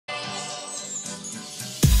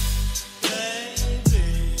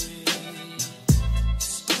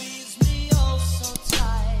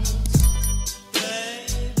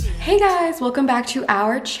Hey guys, welcome back to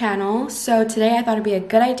our channel. So today I thought it'd be a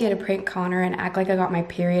good idea to prank Connor and act like I got my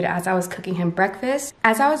period as I was cooking him breakfast.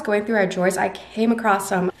 As I was going through our drawers, I came across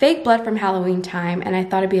some fake blood from Halloween time, and I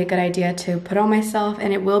thought it'd be a good idea to put on myself,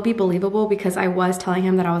 and it will be believable because I was telling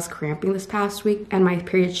him that I was cramping this past week and my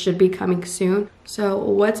period should be coming soon. So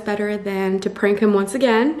what's better than to prank him once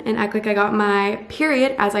again and act like I got my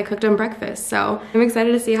period as I cooked him breakfast. So I'm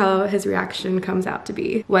excited to see how his reaction comes out to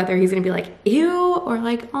be. Whether he's gonna be like, ew, or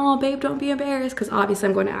like, oh babe, don't be embarrassed, because obviously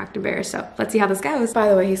I'm going to act embarrassed. So let's see how this goes. By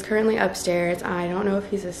the way, he's currently upstairs. I don't know if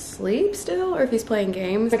he's asleep still or if he's playing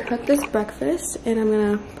games. I cooked this breakfast and I'm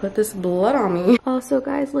gonna put this blood on me. Also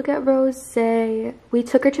guys, look at Rose. We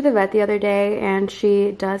took her to the vet the other day and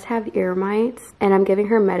she does have ear mites, and I'm giving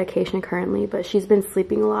her medication currently, but she's been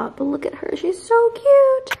sleeping a lot. But look at her, she's so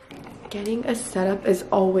cute. Getting a setup is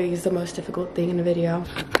always the most difficult thing in a video.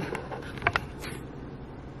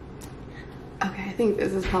 Okay, I think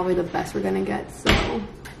this is probably the best we're gonna get, so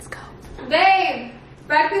let's go. Babe,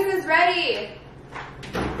 breakfast is ready.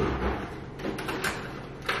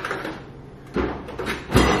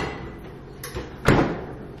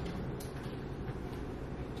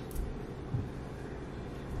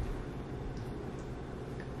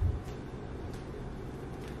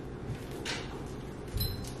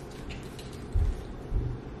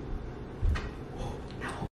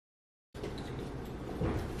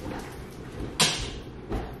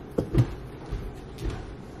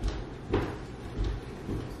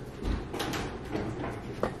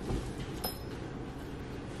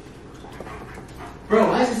 Bro,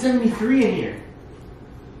 why is it 73 in here?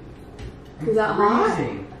 Is that hot?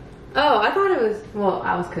 Freezing. Oh, I thought it was, well,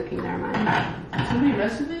 I was cooking, never mind. Did somebody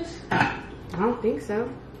mess with this? I don't think so.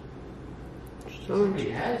 Somebody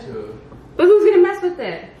had to. But who's gonna mess with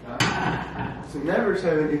it? It's never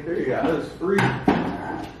 73, I was free.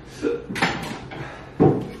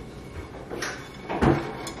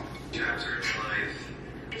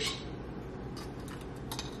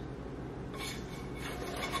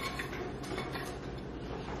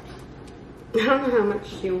 I don't know how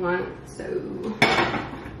much you want, so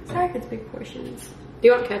sorry if it's big portions. Do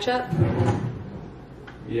you want ketchup?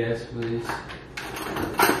 Yes, please.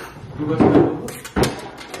 Who goes to the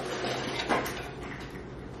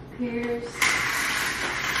Here's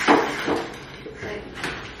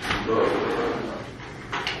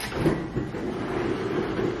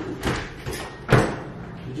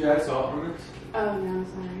Did you add salt on this? oh no,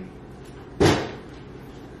 sorry.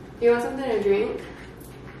 You want something to drink?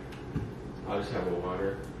 I'll just have a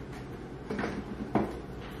water.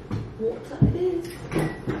 Water it is.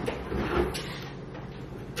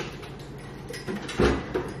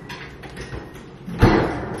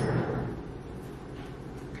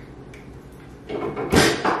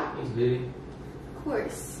 Thanks, baby. Of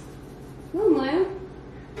course. Come on, Lou.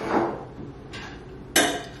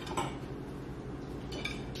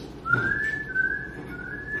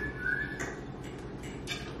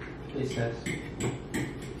 Taste test.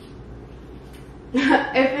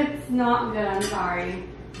 If it's not good, I'm sorry.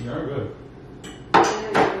 You're good. I'm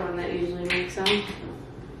the one that usually makes them.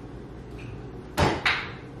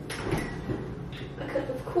 A cup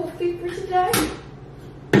of coffee for today.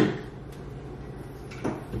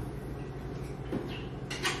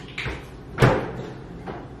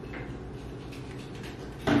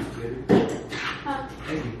 Huh?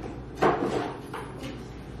 Thank you.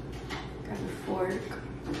 Grab a fork.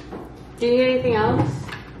 Do you need anything else?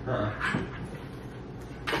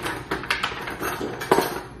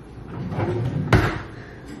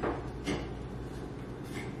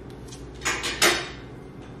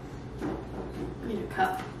 I need a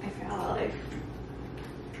cup. I forgot all life.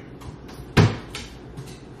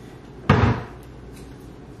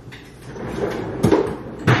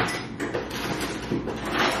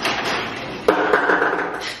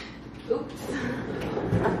 Oops.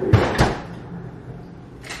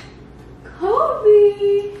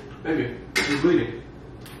 Kobe! Baby, you're bleeding.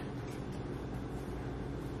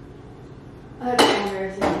 That's so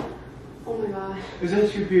embarrassing. Oh my god. Is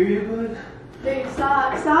that your period blood? Babe,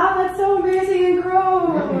 stop. Stop. That's so embarrassing and gross.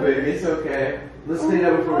 No, baby, it's okay. Let's clean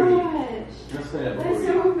up before we eat. Let's clean up before That's we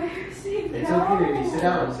so eat. embarrassing. It's No. okay, baby. Sit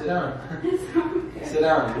down. Sit down. That's so embarrassing. Sit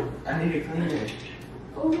down. I need to clean it.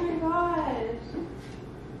 Oh my gosh.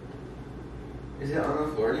 Is it on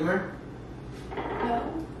the floor anywhere?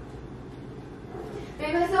 No.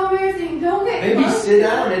 Babe, that's so embarrassing. Don't get Baby, close. sit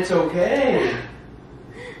down. It's okay.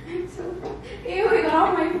 I'm so. Ew, it got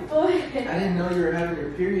on my foot. I didn't know you were having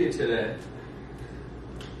your period today.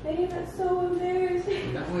 Babe, that's so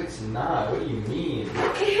embarrassing. No, it's not. What do you mean?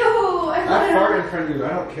 Ew. I fart in front of you. I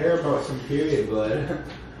don't care about some period blood.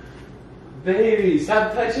 Baby,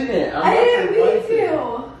 stop touching it. I didn't mean to.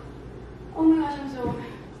 Oh my gosh, I'm so...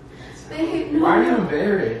 Babe, no. Why are you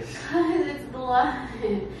embarrassed? Because it's blood.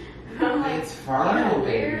 I'm like, it's fine,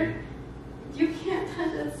 weird. You can't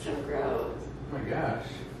touch it, it's so gross. Oh my gosh.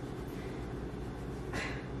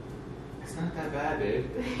 It's not that bad, babe.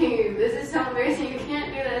 Babe, this is so embarrassing. You can't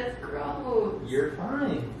do that, it's gross. You're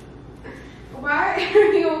fine. Why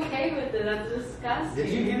are you okay with it? That's disgusting.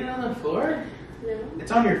 Did you get it on the floor? No.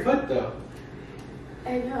 It's on your foot though.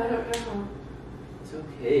 I know, I don't know. It's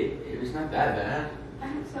okay. It's not that bad.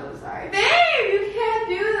 I'm so sorry. Babe, you can't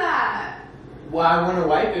do that. Well, I want to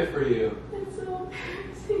wipe it for you. It's so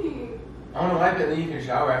embarrassing. I want to wipe it, then you can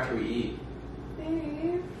shower after we eat.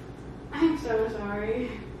 Babe, I'm so sorry.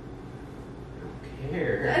 I don't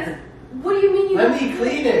care. What do you mean you Let me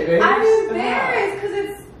clean it, babe. I'm embarrassed because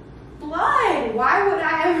it's blood. Why would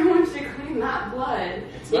I ever want you to clean that blood?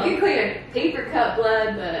 You can clean a paper cup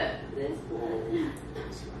blood, but this blood.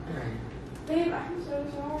 It's fine. Babe, I'm so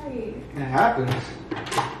sorry. It happens.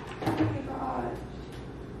 Oh my god.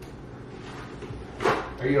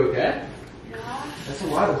 Are you okay? Yeah? That's a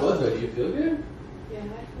lot of blood though. Do you feel good? Yeah,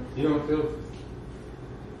 I feel You don't feel...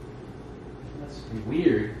 That's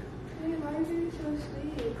weird. Babe, why are you being so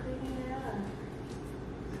sweet cleaning it up?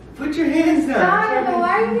 Put your hands down. Stop, but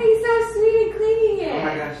why are you being so sweet and cleaning it? Oh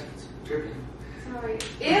my gosh, it's dripping. Sorry.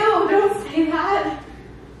 Ew, don't say that.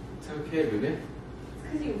 It's okay, baby. It's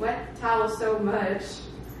because you wet the towel so much.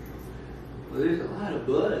 Well, there's a lot of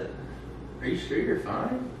blood. Are you sure you're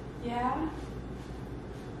fine? Yeah?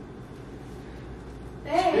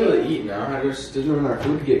 Just be able to eat now. I just didn't want our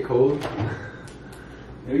food to get cold.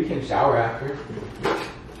 Maybe you can shower after.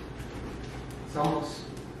 It's almost...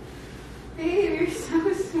 Babe, you're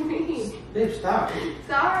so sweet. Babe, stop.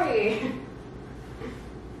 Sorry.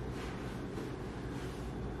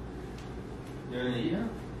 You want to eat now?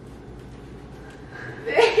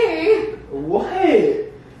 Babe, What?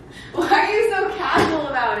 why are you so casual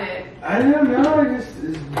about it? I don't know.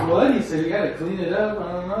 It's bloody, so you gotta clean it up.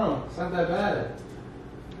 I don't know. It's not that bad.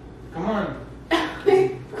 Come on.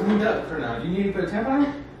 It's cleaned up for now. Do you need to put a tampon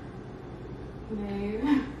on? Babe.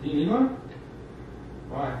 Do you need one?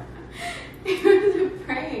 Why? It was a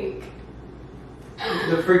prank.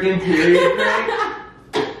 The freaking period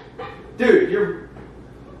prank? Dude, you're...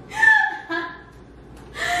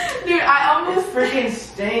 Dude, I almost... It's freaking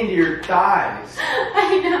stained to your thighs.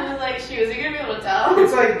 I know, I was like, shoot, is he gonna be able to tell?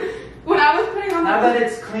 It's like... When I was putting on Now that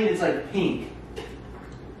it's clean, it's like pink.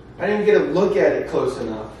 I didn't get a look at it close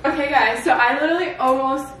enough. Okay, guys, so I literally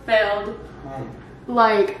almost failed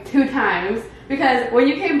like 2 times because when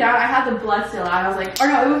you came down, I had the blood still out. I was like, or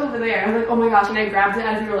no, it was over there. I was like, oh my gosh, and I grabbed it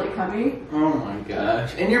as you were like coming. Oh my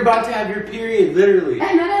gosh. And you're about to have your period, literally.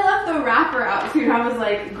 And then I left the wrapper out too, and I was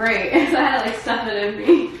like, great. So I had to like stuff it in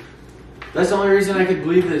me. That's the only reason I could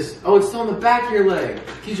believe this. Oh, it's still on the back of your leg.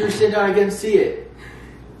 Because you were sitting down, I couldn't see it.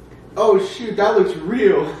 Oh shoot, that looks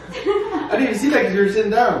real. I didn't even see that because you were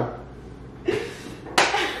sitting down.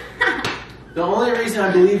 The only reason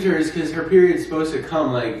I believed her is because her period's supposed to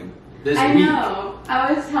come like this week. I know.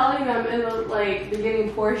 I was telling them in the like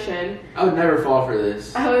beginning portion. I would never fall for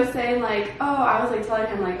this. I was saying like, oh, I was like telling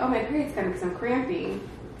him like, oh, my period's coming because I'm cramping.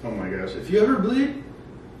 Oh my gosh. If you ever bleed,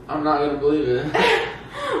 I'm not gonna believe it.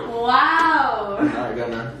 Wow. I'm not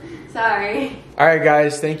gonna. Sorry. Alright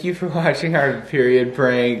guys, thank you for watching our period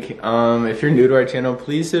prank. If you're new to our channel,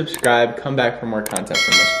 please subscribe. Come back for more content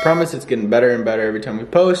from us. Promise it's getting better and better every time we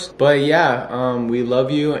post. But yeah, we love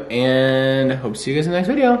you and hope to see you guys in the next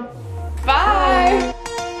video. Bye.